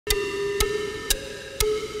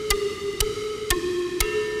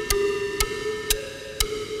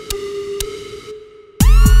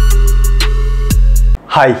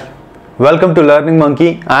Hi, welcome to Learning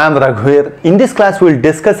Monkey. I am Raghuveer. In this class, we will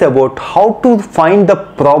discuss about how to find the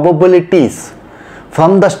probabilities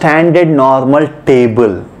from the standard normal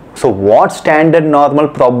table. So, what standard normal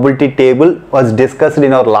probability table was discussed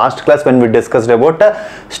in our last class when we discussed about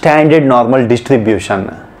standard normal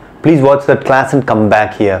distribution. Please watch that class and come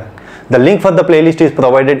back here. The link for the playlist is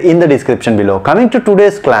provided in the description below. Coming to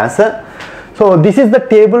today's class, so this is the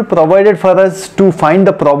table provided for us to find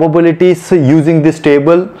the probabilities using this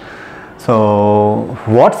table. So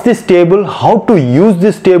what's this table? How to use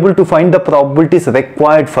this table to find the probabilities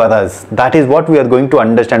required for us? That is what we are going to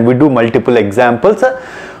understand. We do multiple examples.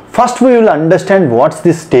 First we will understand what's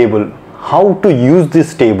this table, how to use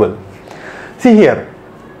this table. See here,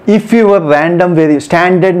 if your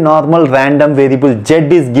standard normal random variable z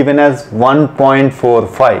is given as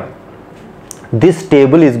 1.45, this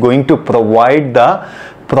table is going to provide the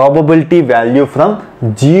probability value from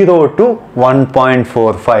 0 to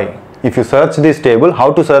 1.45. If you search this table,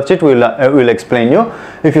 how to search it, we will explain you.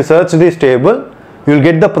 If you search this table, you will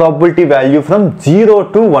get the probability value from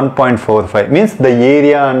 0 to 1.45, means the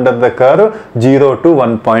area under the curve 0 to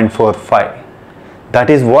 1.45. That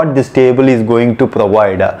is what this table is going to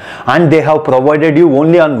provide, and they have provided you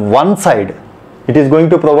only on one side. It is going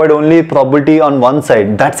to provide only probability on one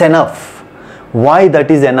side. That's enough. Why that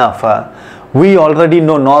is enough? We already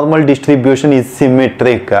know normal distribution is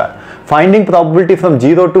symmetric. Finding probability from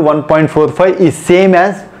 0 to 1.45 is same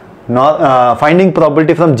as finding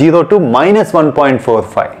probability from 0 to minus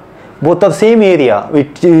 1.45. Both are same area.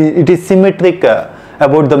 It is symmetric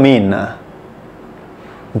about the mean.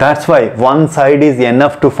 That's why one side is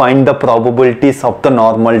enough to find the probabilities of the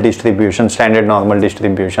normal distribution, standard normal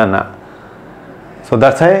distribution. So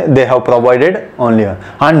that's why they have provided only.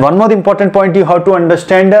 And one more important point you have to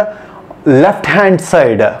understand, left hand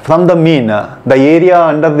side from the mean, the area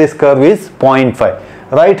under this curve is 0.5.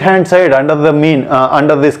 Right hand side under the mean,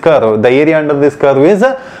 under this curve, the area under this curve is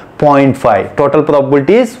 0.5. Total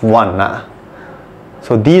probability is 1.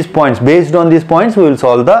 So these points, based on these points, we will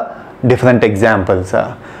solve the different examples.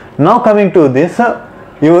 Now coming to this,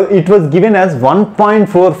 it was given as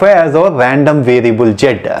 1.45 as our random variable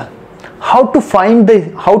z. How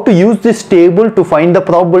to use this table to find the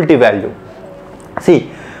probability value?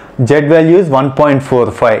 See, z value is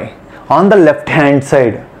 1.45. On the left hand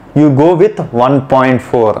side, you go with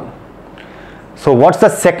 1.4. So what's the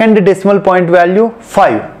second decimal point value?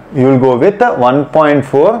 5. You will go with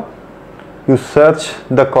 1.4. You search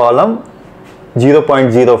the column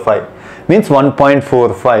 0.05, means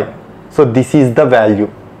 1.45. So this is the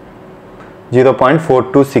value,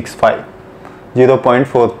 0.4265.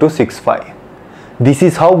 0.4265. This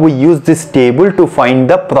is how we use this table to find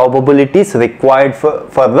the probabilities required for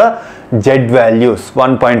the z values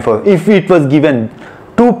 1.4. If it was given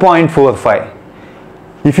 2.45,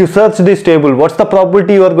 if you search this table, what's the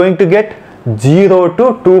probability you are going to get? 0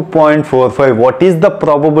 to 2.45. What is the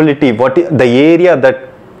probability? What is the area that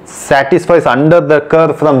satisfies under the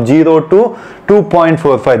curve from 0 to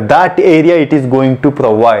 2.45? That area it is going to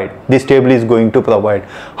provide. This table is going to provide.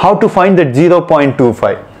 How to find that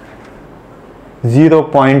 0.25?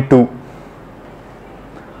 0.2.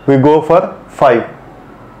 We go for 5.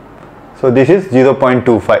 So this is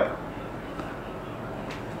 0.25.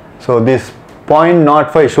 So this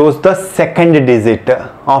 0.05 shows the second digit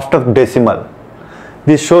after decimal.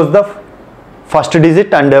 This shows the first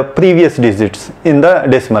digit and the previous digits in the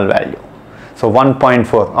decimal value. So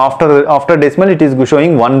 1.4. After decimal, it is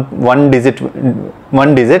showing one digit.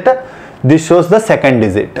 This shows the second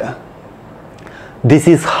digit. This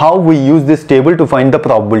is how we use this table to find the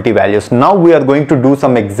probability values. Now we are going to do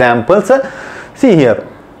some examples. See here,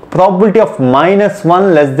 probability of minus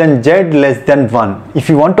 1 less than z less than 1. If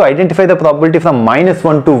you want to identify the probability from minus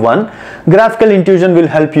 1 to 1, graphical intuition will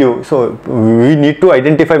help you. So we need to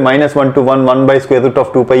identify minus 1 to 1 by square root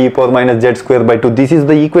of 2 pi e power minus z square by 2. This is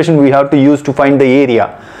the equation we have to use to find the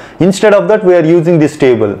area. Instead of that, we are using this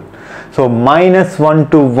table. So minus 1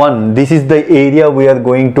 to 1, this is the area we are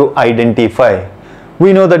going to identify.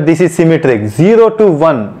 We know that this is symmetric. 0 to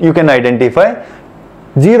 1 you can identify.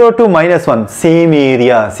 0 to minus 1, same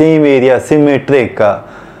area, symmetric.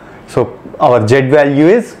 So our z value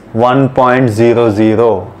is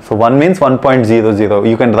 1.00. So 1 means 1.00.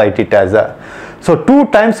 You can write it as a. So 2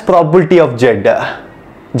 times probability of z.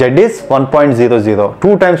 Z is 1.00.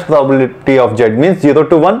 2 times probability of z means 0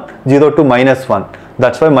 to 1, 0 to minus 1.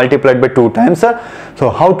 That's why multiplied by 2 times. So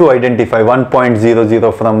how to identify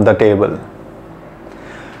 1.00 from the table?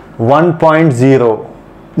 1.00.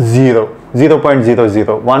 0.00.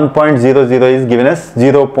 1.00 is given as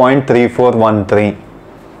 0.3413.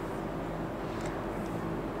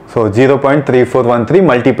 So 0.3413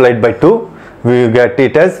 multiplied by 2, we get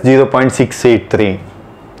it as 0.683.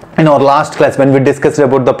 In our last class, when we discussed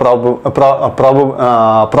about the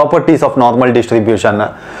properties of normal distribution,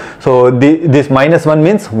 so this -1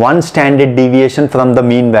 means one standard deviation from the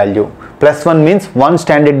mean value, +1 means one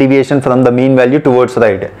standard deviation from the mean value towards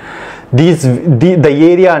right. The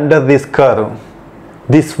area under this curve,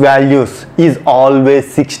 this values is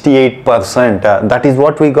always 68%. That is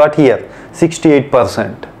what we got here,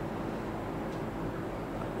 68%.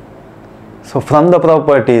 So from the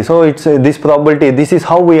property, so it's this probability, this is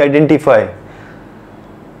how we identify.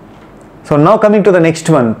 So now coming to the next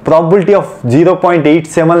one, probability of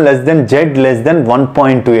 0.87 less than z less than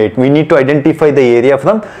 1.28. We need to identify the area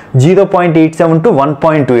from 0.87 to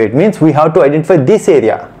 1.28, means we have to identify this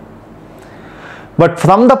area. But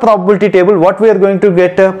from the probability table, what we are going to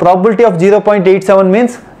get, probability of 0.87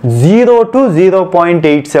 means 0 to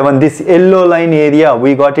 0.87. This yellow line area,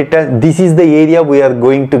 we got it as, this is the area we are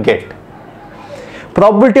going to get.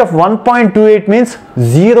 Probability of 1.28 means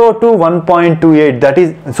 0 to 1.28, that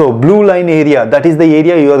is, so blue line area, that is the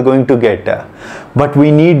area you are going to get. But we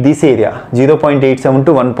need this area, 0.87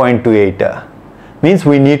 to 1.28, means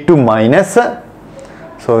we need to minus,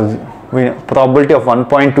 so probability of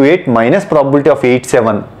 1.28 minus probability of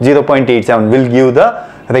 0.87 will give the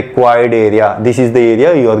required area. This is the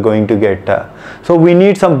area you are going to get. So we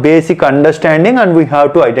need some basic understanding and we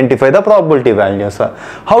have to identify the probability values.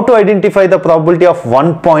 How to identify the probability of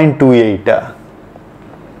 1.28?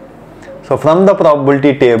 So from the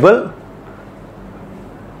probability table,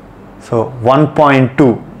 so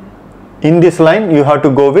 1.2, in this line you have to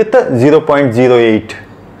go with 0.08,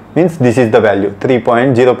 means this is the value,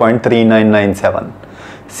 0.3997.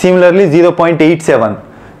 Similarly 0.87,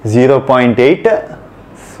 0.8,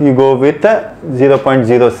 you go with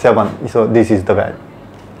 0.07, so this is the value.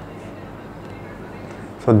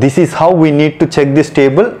 So this is how we need to check this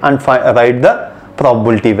table and write the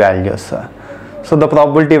probability values. So the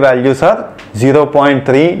probability values are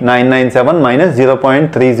 0.3997 minus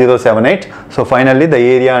 0.3078. So finally the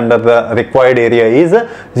area under the required area is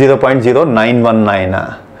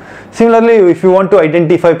 0.0919. Similarly, if you want to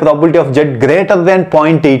identify probability of z greater than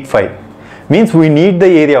 0.85, means we need the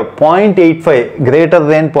area 0.85, greater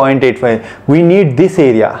than 0.85, we need this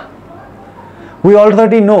area. We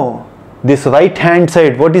already know this right hand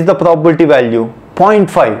side, what is the probability value?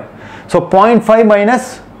 0.5. So 0.5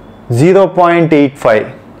 minus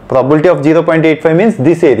 0.85, probability of 0.85 means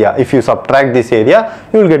this area. If you subtract this area,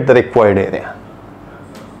 you will get the required area.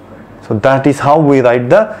 So that is how we write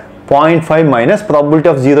the 0.5 minus probability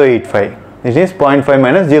of 0.85. It is 0.5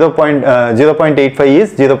 minus 0.85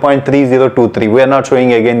 is 0.3023. We are not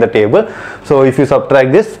showing again the table. So if you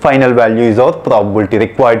subtract this, final value is our probability,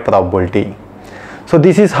 required probability. So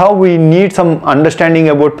this is how we need some understanding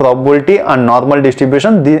about probability and normal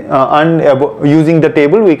distribution, and using the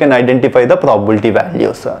table we can identify the probability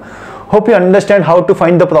values. Hope you understand how to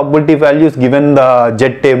find the probability values given the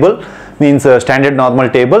Z table, means standard normal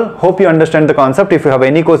table. Hope you understand the concept. If you have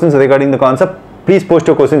any questions regarding the concept, please post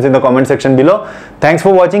your questions in the comment section below. Thanks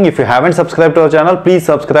for watching. If you haven't subscribed to our channel, please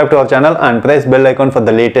subscribe to our channel and press bell icon for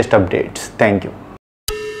the latest updates. Thank you.